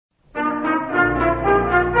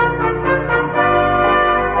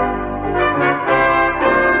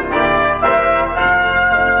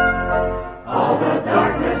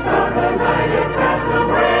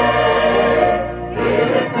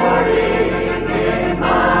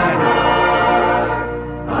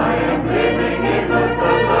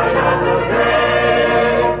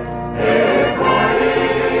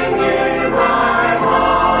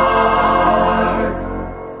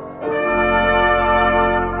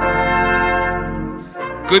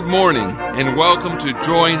Good morning, and welcome to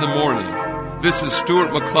Joy in the Morning. This is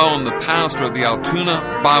Stuart McClellan, the pastor of the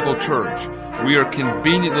Altoona Bible Church. We are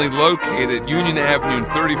conveniently located at Union Avenue and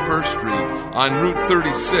 31st Street on Route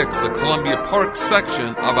 36, the Columbia Park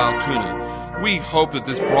section of Altoona. We hope that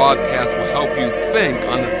this broadcast will help you think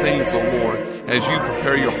on the things of the Lord as you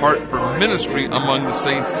prepare your heart for ministry among the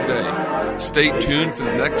saints today. Stay tuned for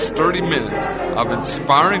the next 30 minutes of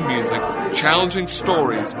inspiring music, challenging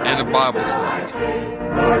stories, and a Bible study.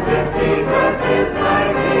 Lord, Jesus is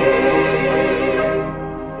my name.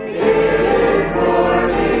 It is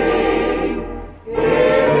morning. It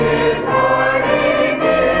is morning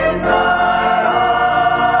in my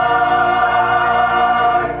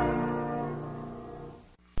heart.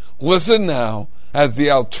 Listen now as the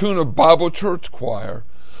Altoona Bible Church Choir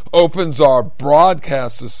opens our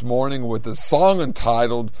broadcast this morning with a song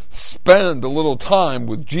entitled Spend a Little Time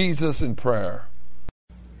with Jesus in Prayer.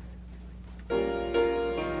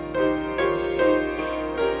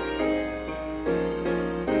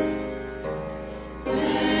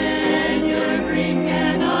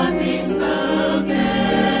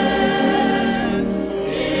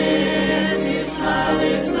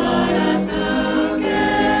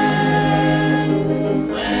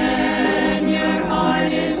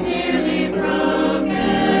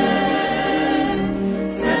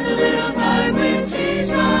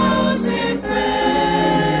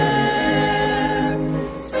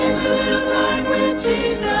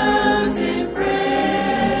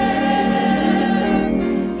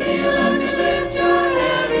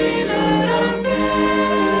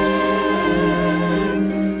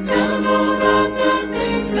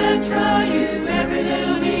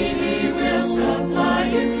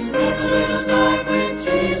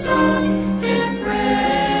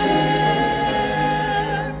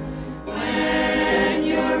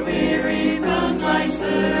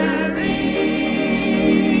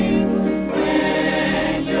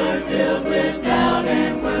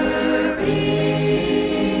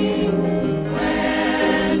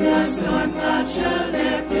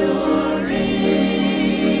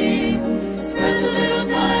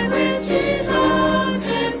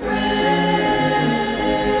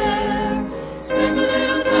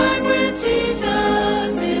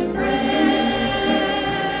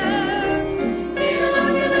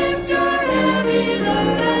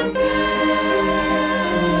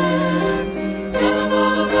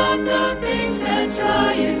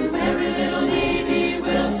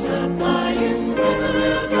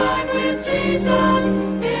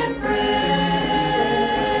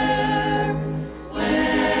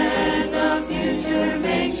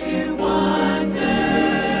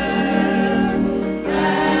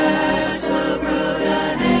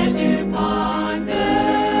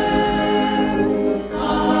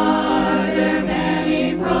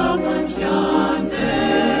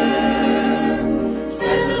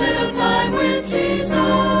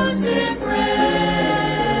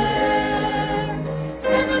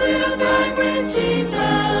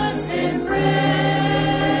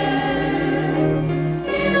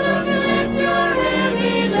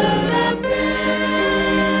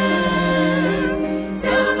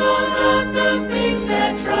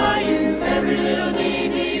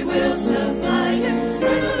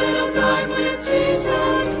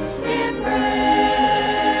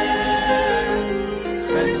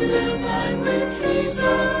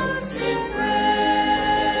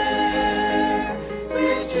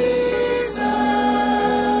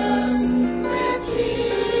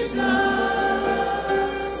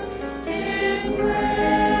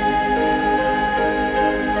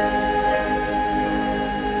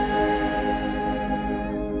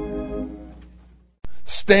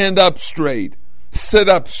 Stand up straight. Sit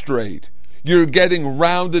up straight. You're getting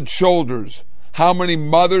rounded shoulders. How many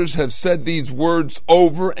mothers have said these words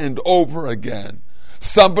over and over again?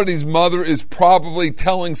 Somebody's mother is probably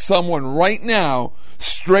telling someone right now,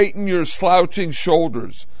 straighten your slouching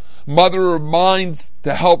shoulders. Mother reminds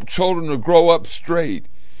to help children to grow up straight.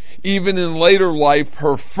 Even in later life,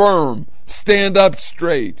 her firm, stand up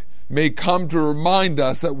straight, may come to remind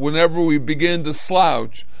us that whenever we begin to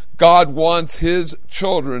slouch, God wants His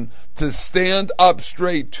children to stand up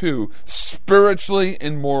straight too, spiritually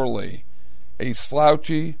and morally. A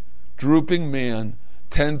slouchy, drooping man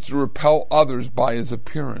tends to repel others by his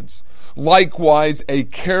appearance. Likewise, a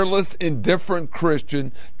careless, indifferent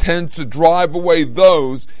Christian tends to drive away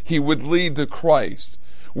those he would lead to Christ.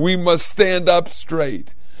 We must stand up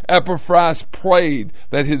straight. Epaphras prayed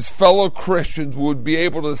that his fellow Christians would be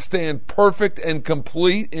able to stand perfect and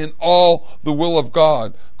complete in all the will of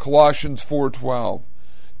God. Colossians 4:12.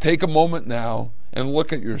 Take a moment now and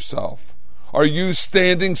look at yourself. Are you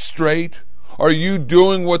standing straight, Are you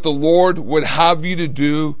doing what the Lord would have you to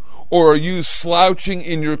do, or are you slouching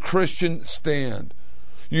in your Christian stand?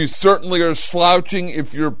 You certainly are slouching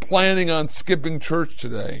if you're planning on skipping church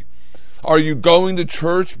today. Are you going to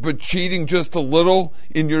church but cheating just a little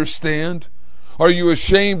in your stand? Are you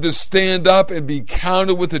ashamed to stand up and be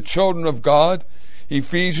counted with the children of God?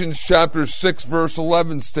 Ephesians chapter 6 verse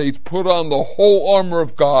 11 states, "Put on the whole armor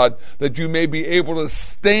of God that you may be able to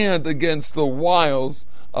stand against the wiles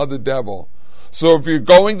of the devil." So if you're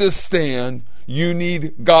going to stand, you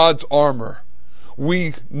need God's armor.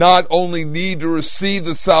 We not only need to receive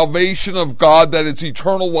the salvation of God, that is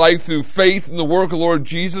eternal life through faith in the work of Lord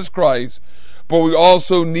Jesus Christ, but we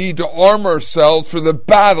also need to arm ourselves for the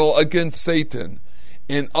battle against Satan.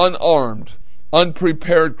 An unarmed,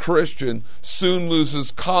 unprepared Christian soon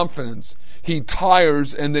loses confidence. He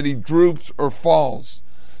tires and then he droops or falls.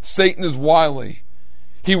 Satan is wily.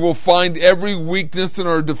 He will find every weakness in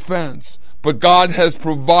our defense. But God has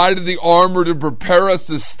provided the armor to prepare us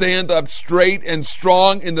to stand up straight and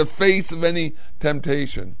strong in the face of any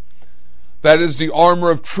temptation. That is the armor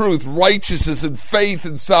of truth, righteousness, and faith,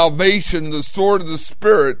 and salvation, and the sword of the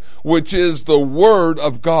Spirit, which is the Word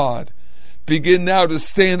of God. Begin now to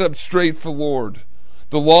stand up straight for the Lord.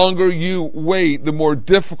 The longer you wait, the more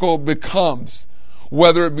difficult it becomes,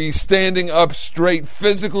 whether it be standing up straight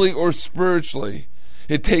physically or spiritually.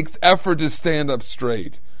 It takes effort to stand up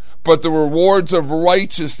straight. But the rewards of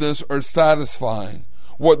righteousness are satisfying.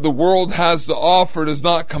 What the world has to offer does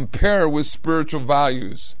not compare with spiritual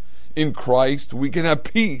values. In Christ, we can have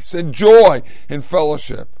peace and joy and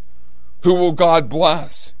fellowship. Who will God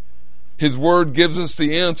bless? His word gives us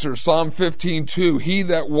the answer. Psalm 15:2, "He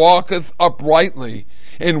that walketh uprightly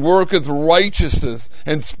and worketh righteousness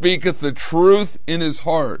and speaketh the truth in his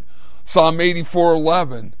heart." Psalm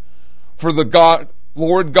 84:11, "For the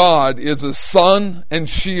Lord God is a sun and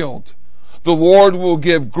shield. The Lord will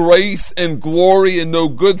give grace and glory, and no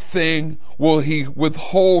good thing will he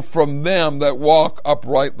withhold from them that walk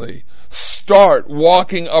uprightly." Start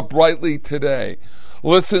walking uprightly today.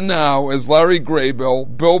 Listen now as Larry Graybill,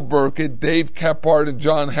 Bill Burkett, Dave Kephart, and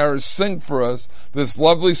John Harris sing for us this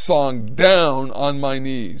lovely song, "Down on My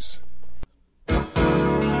Knees."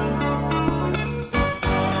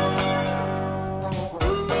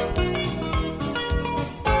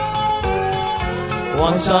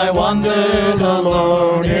 Once I wandered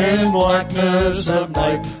alone in blackness of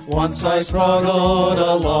night. Once I struggled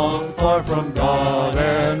along far from God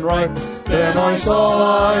and right. Then I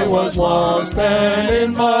saw I was lost, and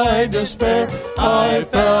in my despair I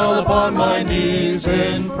fell upon my knees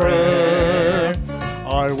in prayer.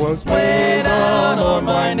 I was way down on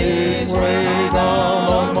my knees, way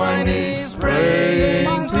down on my knees,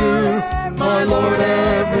 praying to my Lord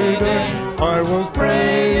every day. I was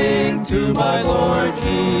praying to my Lord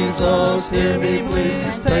Jesus, hear me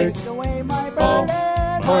please, take away my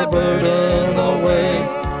burden away.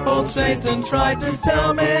 Old Satan tried to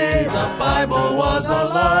tell me the Bible was a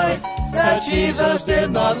lie, that Jesus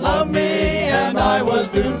did not love me and I was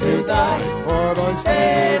doomed to die. But I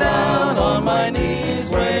stayed down on my knees,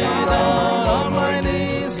 way down on my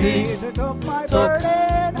knees. He took my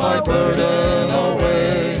burden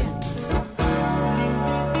away.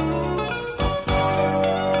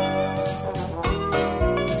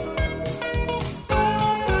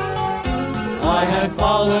 I had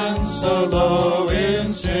fallen so low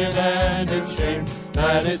in sin and in shame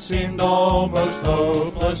that it seemed almost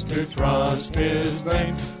hopeless to trust his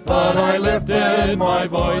name. But I lifted my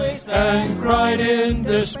voice and cried in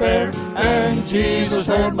despair, and Jesus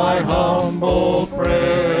heard my humble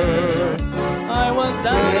prayer. I was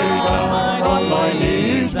down on my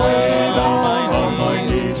knees, way down on my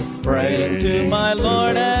knees, praying to my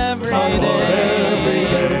Lord every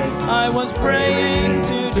day. I was praying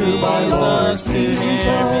to Jesus to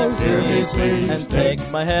hear me please, and take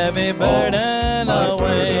my heavy burden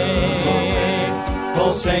away.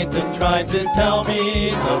 Old Satan tried to tell me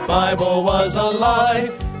the Bible was a lie,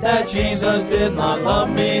 that Jesus did not love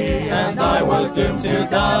me and I was doomed to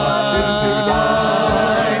die.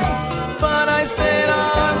 But I stayed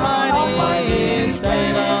on my knees,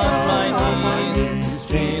 stayed on my knees.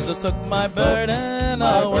 Jesus took my burden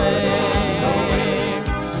away.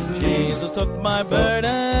 Jesus took my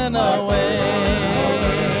burden away.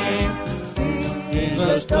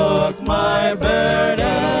 Jesus took my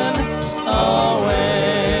burden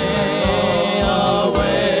away,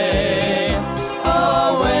 away,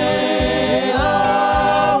 away,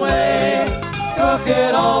 away. Took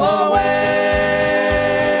it all away.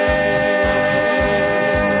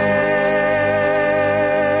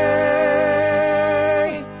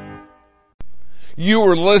 You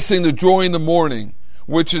are listening to Joy in the Morning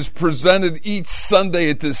which is presented each Sunday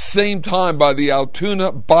at the same time by the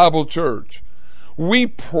Altoona Bible Church. We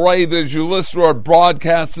pray that as you listen to our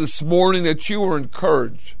broadcast this morning that you are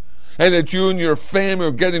encouraged and that you and your family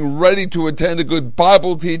are getting ready to attend a good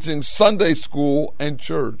Bible teaching Sunday school and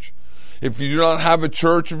church. If you do not have a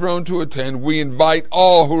church of your own to attend, we invite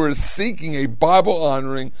all who are seeking a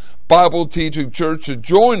Bible-honoring, Bible-teaching church to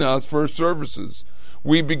join us for our services.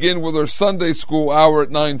 We begin with our Sunday school hour at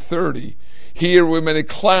 9:30. Here we make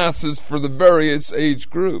classes for the various age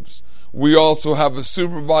groups. We also have a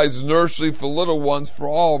supervised nursery for little ones for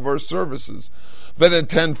all of our services. Then at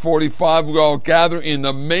 10:45 we all gather in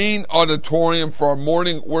the main auditorium for our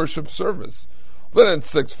morning worship service. Then at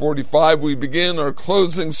 6:45 we begin our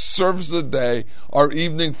closing service of the day, our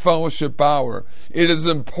evening fellowship hour. It is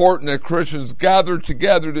important that Christians gather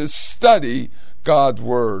together to study God's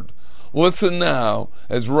Word. Listen now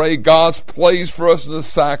as Ray Goss plays for us on the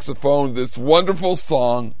saxophone this wonderful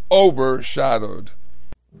song, Overshadowed.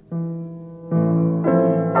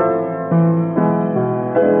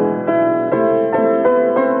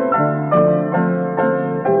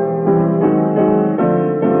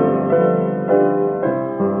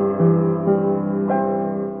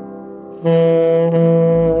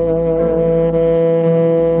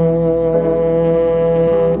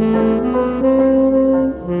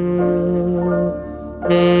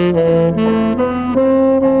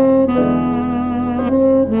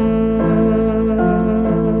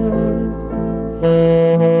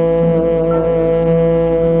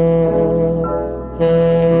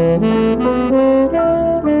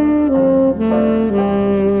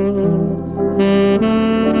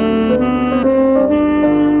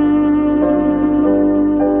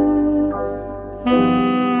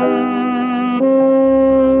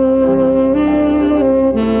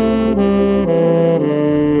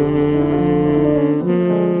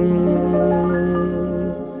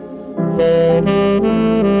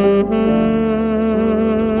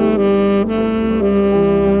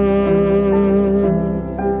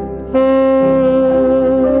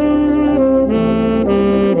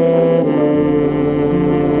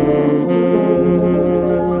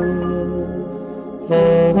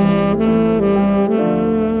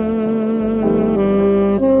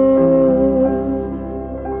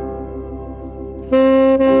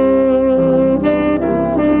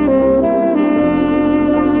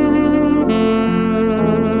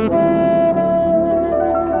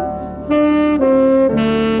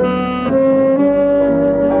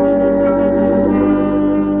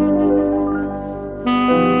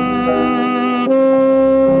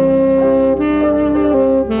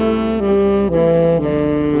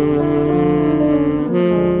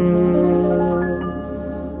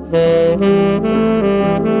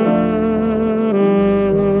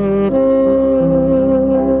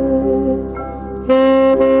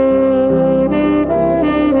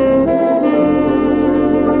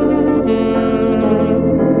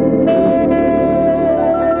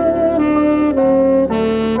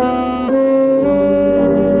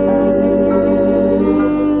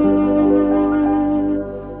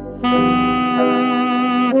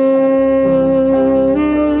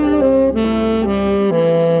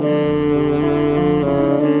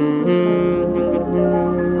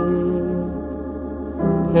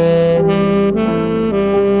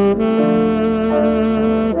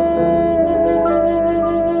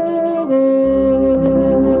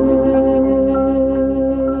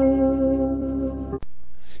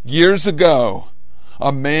 Years ago,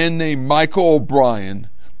 a man named Michael O'Brien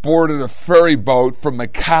boarded a ferry boat from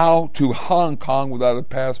Macau to Hong Kong without a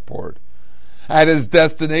passport. At his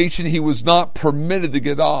destination, he was not permitted to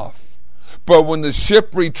get off. But when the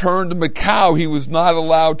ship returned to Macau, he was not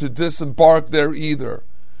allowed to disembark there either.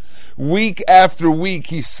 Week after week,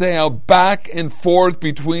 he sailed back and forth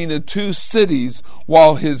between the two cities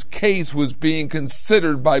while his case was being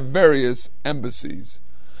considered by various embassies.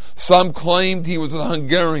 Some claimed he was a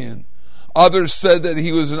Hungarian. Others said that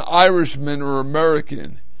he was an Irishman or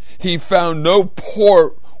American. He found no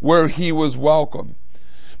port where he was welcome.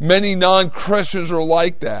 Many non-Christians are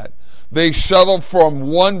like that. They shuttle from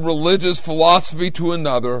one religious philosophy to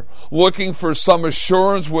another, looking for some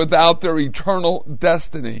assurance without their eternal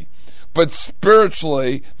destiny. But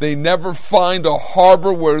spiritually, they never find a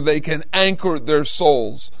harbor where they can anchor their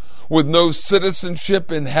souls. With no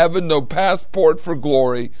citizenship in heaven, no passport for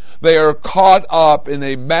glory, they are caught up in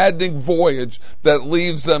a maddening voyage that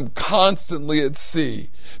leaves them constantly at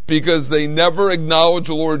sea, because they never acknowledge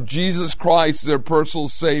the Lord Jesus Christ as their personal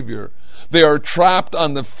Savior. They are trapped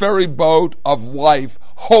on the ferry boat of life,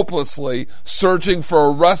 hopelessly searching for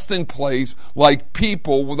a resting place like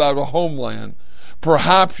people without a homeland.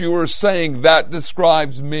 Perhaps you are saying, that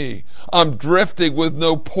describes me. I'm drifting with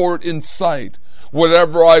no port in sight.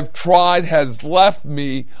 Whatever I've tried has left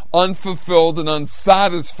me unfulfilled and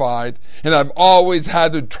unsatisfied, and I've always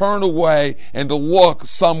had to turn away and to look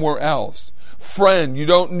somewhere else. Friend, you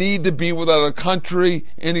don't need to be without a country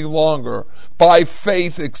any longer. By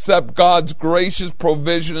faith, accept God's gracious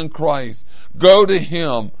provision in Christ. Go to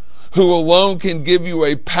Him, who alone can give you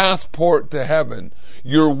a passport to heaven.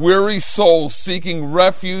 Your weary soul seeking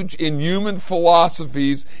refuge in human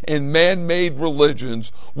philosophies and man-made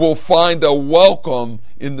religions will find a welcome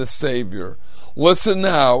in the Savior. Listen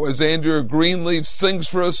now as Andrea Greenleaf sings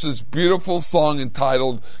for us this beautiful song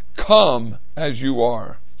entitled, Come As You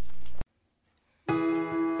Are.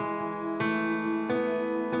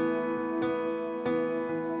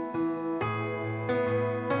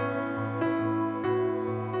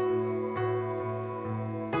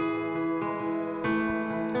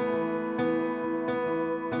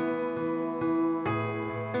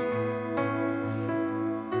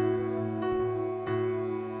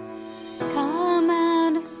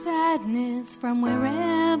 From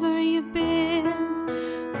wherever you've been,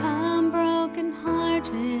 come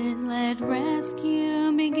broken-hearted, let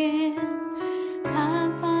rescue begin.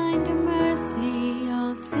 Come find your mercy,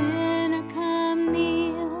 O sinner, come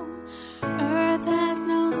kneel. Earth has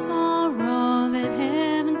no sorrow that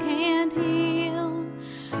heaven can't heal.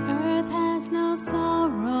 Earth has no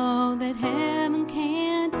sorrow that heaven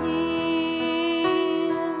can't heal.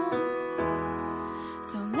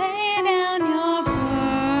 So lay down your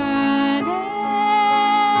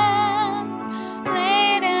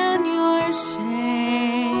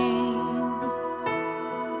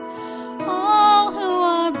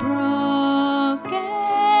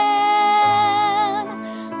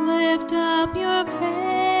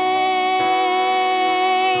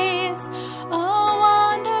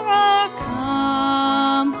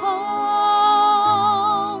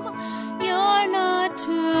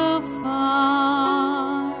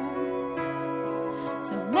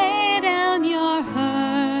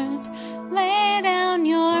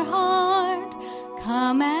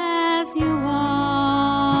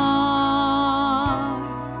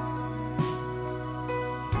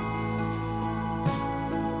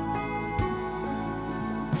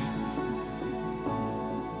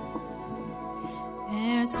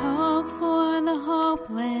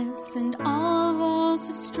and all those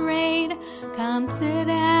who've strayed. Come sit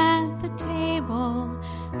at the table,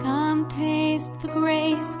 come taste the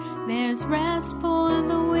grace. There's rest for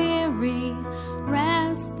the weary,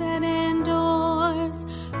 rest that endures.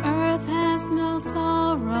 Earth has no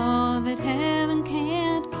sorrow that heaven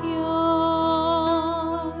can't cure.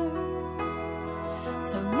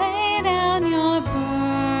 So lay down your burdens,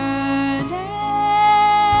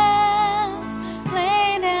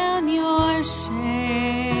 lay down your shame.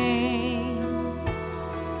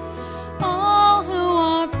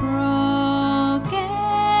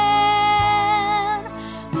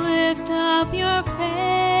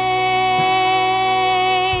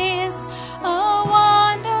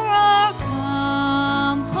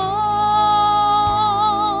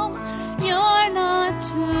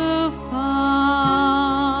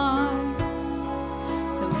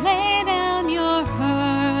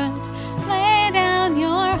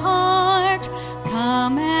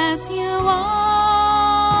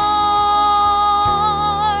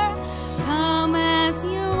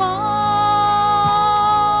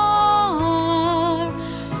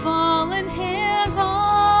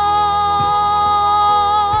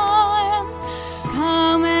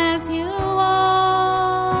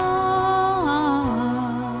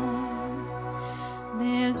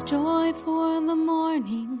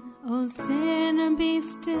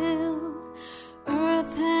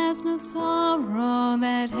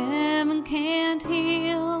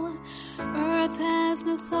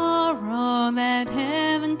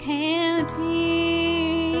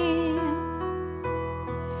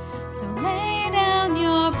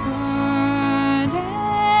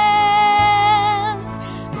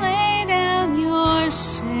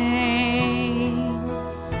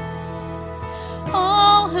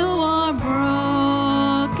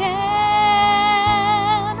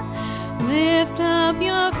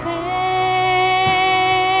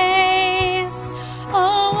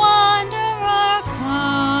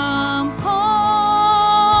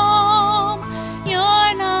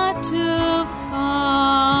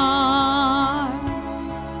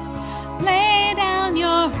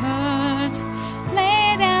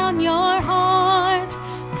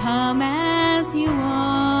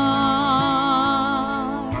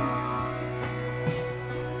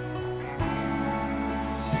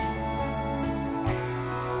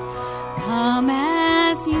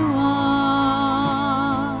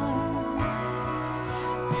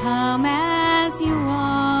 Come as you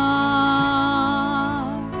are.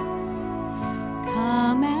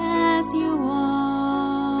 Come as you are.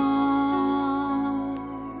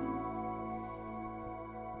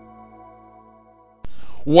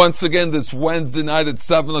 Once again, this Wednesday night at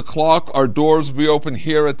 7 o'clock, our doors will be open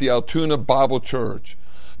here at the Altoona Bible Church.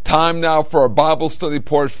 Time now for our Bible study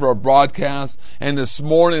portion for our broadcast. And this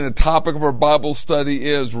morning, the topic of our Bible study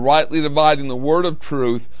is rightly dividing the word of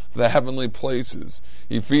truth, the heavenly places.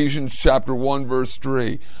 Ephesians chapter 1, verse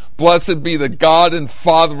 3. Blessed be the God and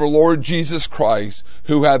Father of our Lord Jesus Christ,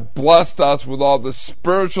 who hath blessed us with all the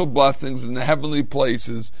spiritual blessings in the heavenly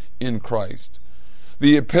places in Christ.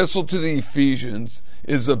 The epistle to the Ephesians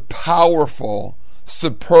is a powerful,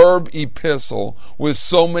 superb epistle with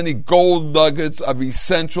so many gold nuggets of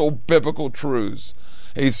essential biblical truths.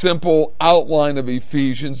 A simple outline of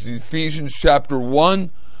Ephesians chapter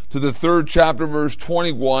 1 to the 3rd chapter, verse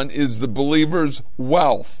 21, is the believer's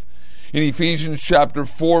wealth. In Ephesians chapter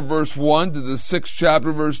 4, verse 1 to the 6th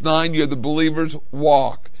chapter, verse 9, you have the believer's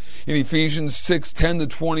walk. In Ephesians 6:10 to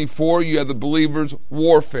 24, you have the believer's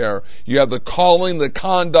warfare. You have the calling, the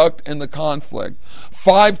conduct, and the conflict.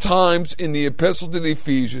 5 times in the epistle to the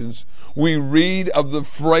Ephesians, we read of the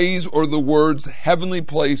phrase or the words heavenly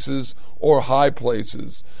places or high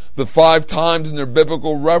places. The 5 times in their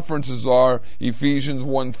biblical references are Ephesians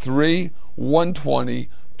 1:3, 1:20,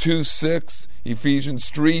 2:6,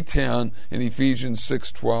 Ephesians 3:10, and Ephesians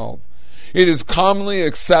 6:12. It is commonly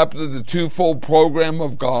accepted that the twofold program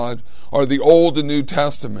of God are the Old and New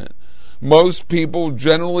Testament. Most people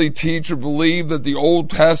generally teach or believe that the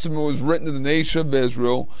Old Testament was written to the nation of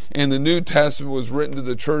Israel and the New Testament was written to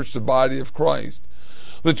the church, the body of Christ.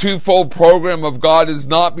 The twofold program of God is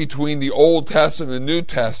not between the Old Testament and New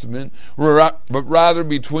Testament, but rather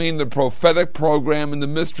between the prophetic program and the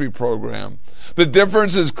mystery program. The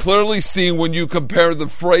difference is clearly seen when you compare the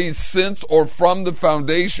phrase since or from the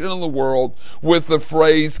foundation of the world with the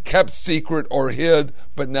phrase kept secret or hid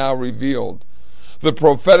but now revealed. The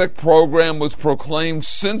prophetic program was proclaimed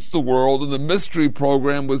since the world, and the mystery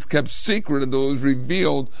program was kept secret until it was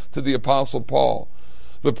revealed to the Apostle Paul.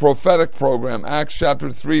 The prophetic program, Acts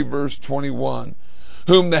chapter 3, verse 21,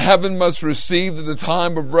 whom the heaven must receive at the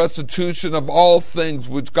time of restitution of all things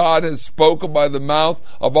which God has spoken by the mouth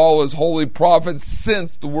of all his holy prophets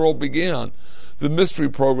since the world began. The mystery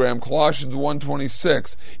program, Colossians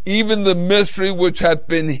 1:26, even the mystery which hath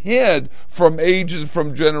been hid from ages,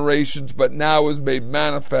 from generations, but now is made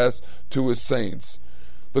manifest to his saints.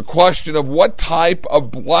 The question of what type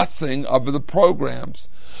of blessing of the programs.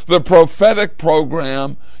 The prophetic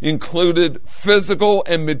program included physical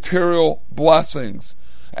and material blessings.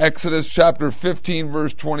 Exodus chapter 15,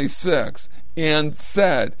 verse 26, and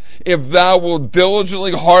said, if thou wilt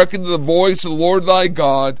diligently hearken to the voice of the Lord thy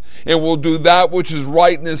God, and will do that which is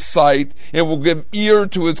right in his sight, and will give ear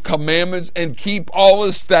to his commandments, and keep all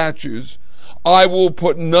his statutes, I will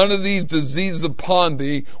put none of these diseases upon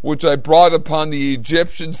thee, which I brought upon the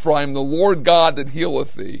Egyptians, for I am the Lord God that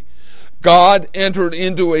healeth thee. God entered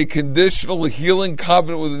into a conditional healing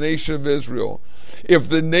covenant with the nation of Israel. If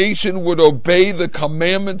the nation would obey the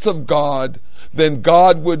commandments of God, then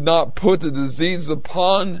God would not put the disease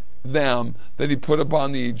upon them that he put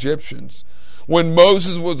upon the Egyptians. When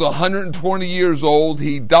Moses was 120 years old,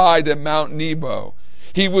 he died at Mount Nebo.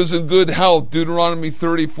 He was in good health, Deuteronomy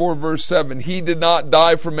 34, verse 7. He did not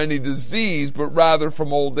die from any disease, but rather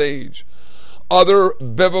from old age. Other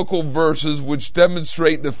biblical verses which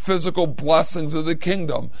demonstrate the physical blessings of the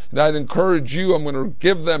kingdom. And I'd encourage you, I'm going to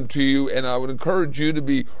give them to you, and I would encourage you to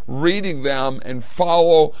be reading them and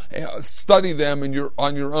study them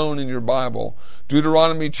on your own in your Bible.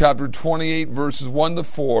 Deuteronomy chapter 28, verses 1 to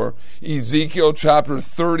 4, Ezekiel chapter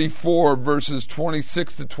 34, verses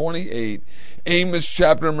 26 to 28, Amos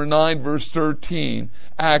chapter number 9, verse 13,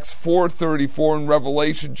 Acts 4:34, and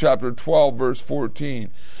Revelation chapter 12, verse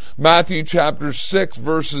 14. Matthew chapter 6,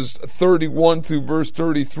 verses 31 through verse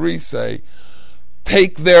 33 say,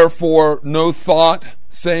 take therefore no thought,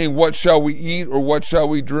 saying, what shall we eat, or what shall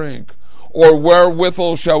we drink, or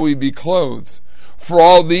wherewithal shall we be clothed? For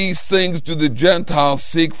all these things do the Gentiles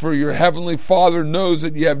seek, for your heavenly Father knows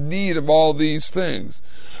that ye have need of all these things.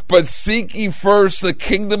 But seek ye first the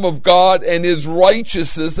kingdom of God and his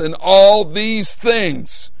righteousness, and all these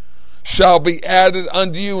things shall be added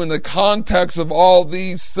unto you. In the context of all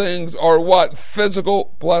these things are what?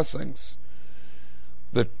 Physical blessings.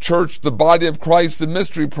 The church, the body of Christ, the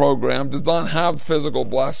mystery program does not have physical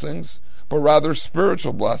blessings, but rather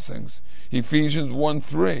spiritual blessings. Ephesians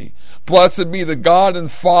 1:3. Blessed be the God and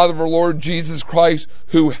Father of our Lord Jesus Christ,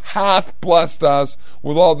 who hath blessed us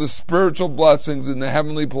with all the spiritual blessings in the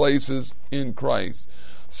heavenly places in Christ.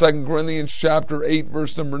 2 Corinthians chapter 8,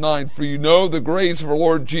 verse number 9, for you know the grace of our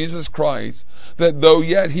Lord Jesus Christ, that though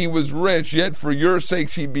yet he was rich, yet for your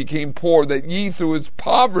sakes he became poor, that ye through his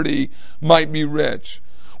poverty might be rich.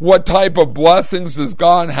 What type of blessings does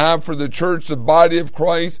God have for the church, the body of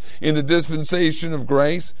Christ, in the dispensation of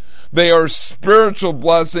grace? They are spiritual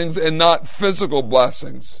blessings and not physical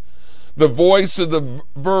blessings. The voice of the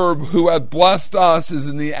verb who hath blessed us is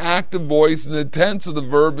in the active voice, and the tense of the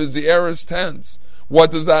verb is the aorist tense.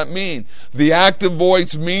 What does that mean? The active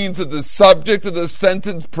voice means that the subject of the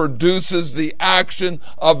sentence produces the action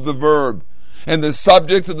of the verb. And the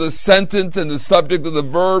subject of the sentence and the subject of the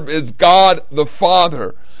verb is God the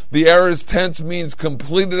Father. The aorist tense means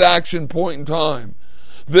completed action, point in time.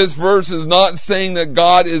 This verse is not saying that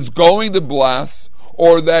God is going to bless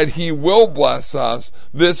or that he will bless us.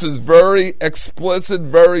 This is very explicit,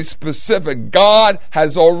 very specific. God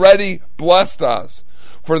has already blessed us.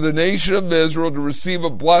 For the nation of Israel to receive a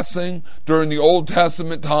blessing during the Old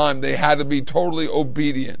Testament time, they had to be totally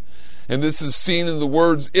obedient. And this is seen in the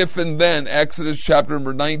words if and then, Exodus chapter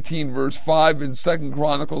number 19, verse 5, and 2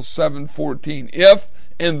 Chronicles 7:14. If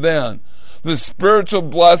and then. The spiritual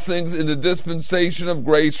blessings in the dispensation of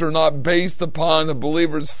grace are not based upon a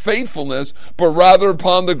believer's faithfulness, but rather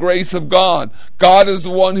upon the grace of God. God is the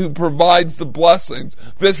one who provides the blessings.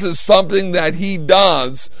 This is something that he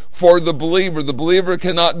does for the believer. The believer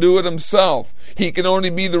cannot do it himself. He can only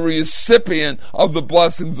be the recipient of the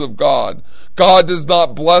blessings of God. God does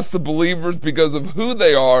not bless the believers because of who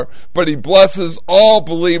they are, but he blesses all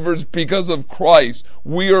believers because of Christ.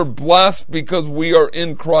 We are blessed because we are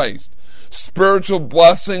in Christ. Spiritual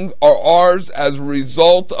blessings are ours as a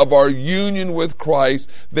result of our union with Christ.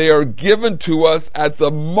 They are given to us at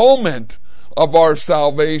the moment of our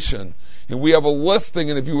salvation. And we have a listing,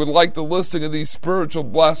 and if you would like the listing of these spiritual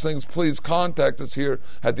blessings, please contact us here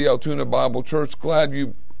at the Altoona Bible Church. Glad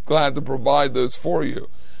to provide those for you.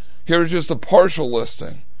 Here's just a partial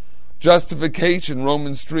listing. Justification,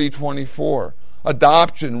 Romans 3:24.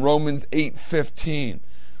 Adoption, Romans 8:15.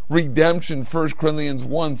 Redemption, 1 Corinthians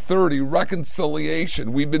 1:30.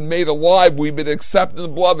 Reconciliation. We've been made alive. We've been accepted in the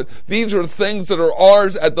beloved. These are things that are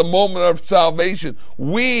ours at the moment of salvation.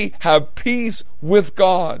 We have peace with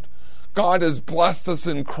God. God has blessed us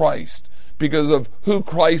in Christ because of who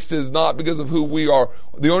Christ is, not because of who we are.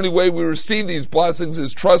 The only way we receive these blessings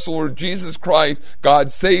is trust the Lord Jesus Christ.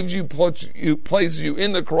 God saves you, places you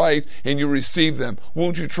into Christ, and you receive them.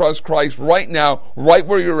 Won't you trust Christ right now, right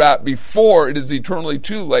where you're at, before it is eternally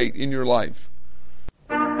too late in your life?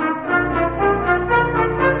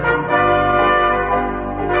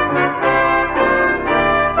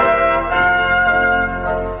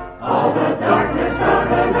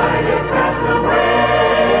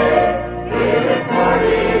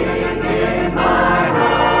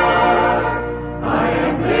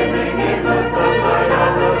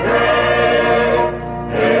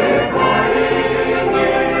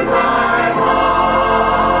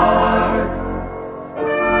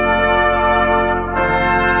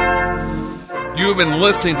 You have been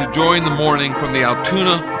listening to Joy in the Morning from the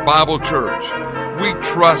Altoona Bible Church. We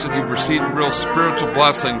trust that you've received a real spiritual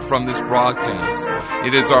blessing from this broadcast.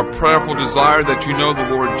 It is our prayerful desire that you know the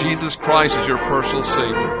Lord Jesus Christ is your personal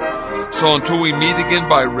Savior. So until we meet again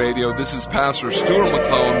by radio, this is Pastor Stuart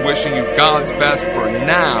McClellan wishing you God's best for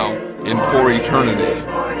now and for eternity.